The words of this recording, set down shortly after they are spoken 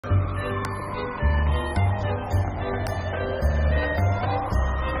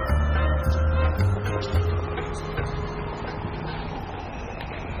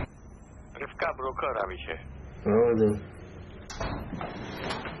broker આવી છે.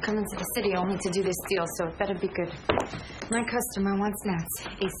 Come into the city only to do this deal, so it better be good. My customer wants nuts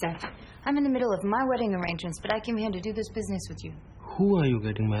ASAP. I'm in the middle of my wedding arrangements, but I came here to do this business with you. Who are you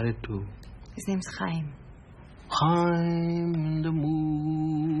getting married to? His name's Chaim. I'm in the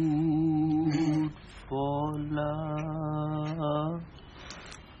mood for love.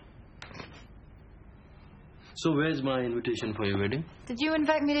 So where's my invitation for your wedding? Did you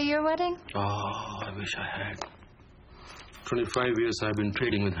invite me to your wedding? Oh, I wish I had. 25 years I've been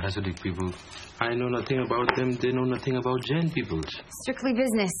trading with Hasidic people. I know nothing about them. They know nothing about Jain peoples. Strictly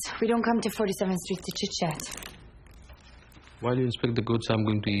business. We don't come to 47th Street to chit-chat. While you inspect the goods I'm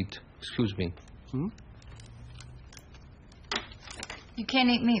going to eat. Excuse me. You can't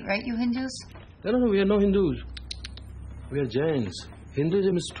eat meat, right, you Hindus? No, we are no Hindus. We are Jains.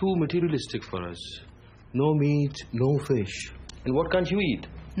 Hinduism is too materialistic for us. No meat, no fish. And what can't you eat?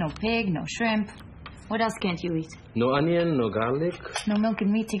 No pig, no shrimp. What else can't you eat? No onion, no garlic. No milk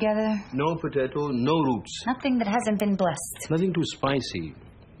and meat together. No potato, no roots. Nothing that hasn't been blessed. Nothing too spicy.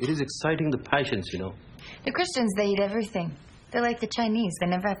 It is exciting the passions, you know. The Christians, they eat everything. They're like the Chinese. They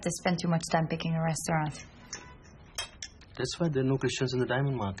never have to spend too much time picking a restaurant. That's why there are no Christians in the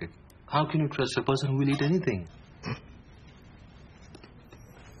diamond market. How can you trust a person who will eat anything?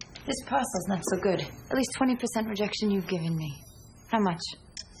 This parcel's not so good. At least 20% rejection you've given me. How much?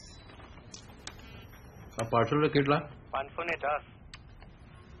 A parcel is kitla? 510.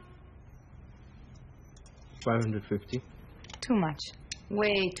 550. Too much.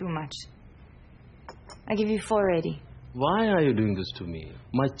 Way too much. I give you 480. Why are you doing this to me?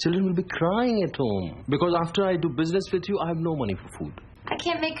 My children will be crying at home. Because after I do business with you, I have no money for food. I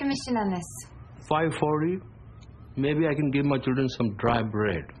can't make commission on this. 540? Maybe I can give my children some dry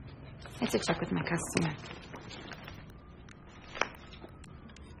bread. I have to check with my customer.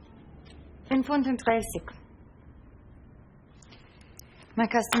 35. My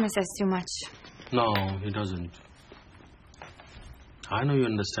customer says too much. No, he doesn't. I know you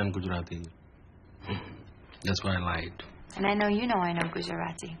understand Gujarati. That's why I lied. And I know you know I know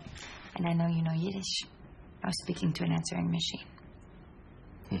Gujarati. And I know you know Yiddish. I was speaking to an answering machine.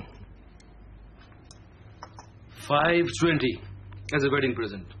 520 as a wedding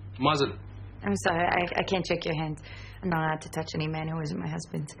present. Mazel. I'm sorry, I can't shake your hand. I'm not allowed to touch any man who isn't my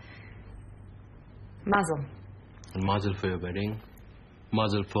husband. Mazel. And mazel for your wedding.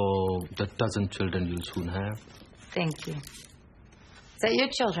 Mazel for the dozen children you'll soon have. Thank you. Is that your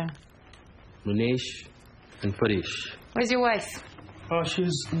children? Munesh and Farish. Where's your wife? Oh,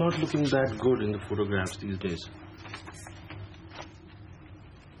 she's not looking that good in the photographs these days.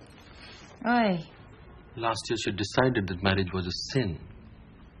 Oi. Last year she decided that marriage was a sin.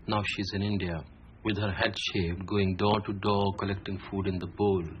 Now she's in India with her head shaved, going door to door, collecting food in the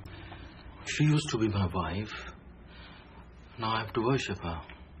bowl. She used to be my wife. Now I have to worship her.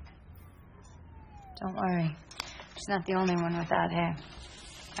 Don't worry. She's not the only one without hair.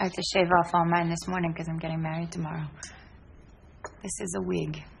 I had to shave off all mine this morning because I'm getting married tomorrow. This is a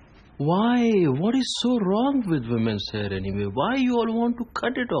wig. Why? What is so wrong with women's hair anyway? Why you all want to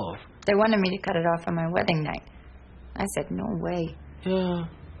cut it off? They wanted me to cut it off on my wedding night. I said, no way. Yeah.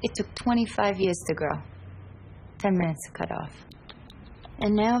 It took 25 years to grow. 10 minutes to cut off.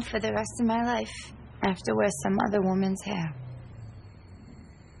 And now, for the rest of my life, I have to wear some other woman's hair.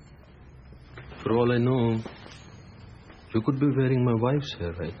 For all I know, you could be wearing my wife's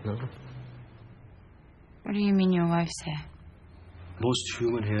hair right now. What do you mean, your wife's hair? Most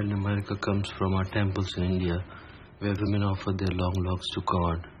human hair in America comes from our temples in India, where women offer their long locks to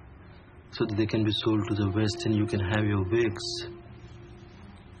God, so that they can be sold to the West and you can have your wigs.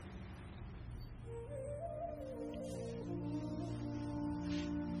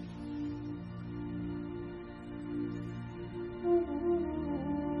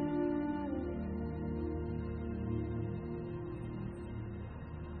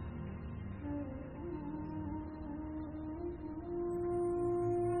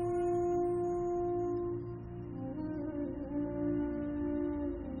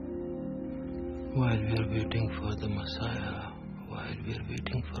 While we are waiting for the Messiah, while we are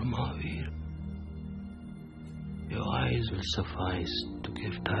waiting for Mahavir, your eyes will suffice to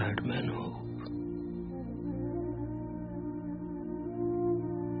give tired men hope.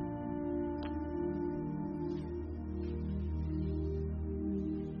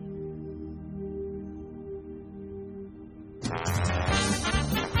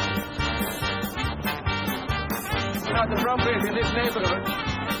 Not the rum base in this neighborhood.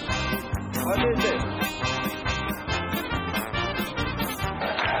 What is it?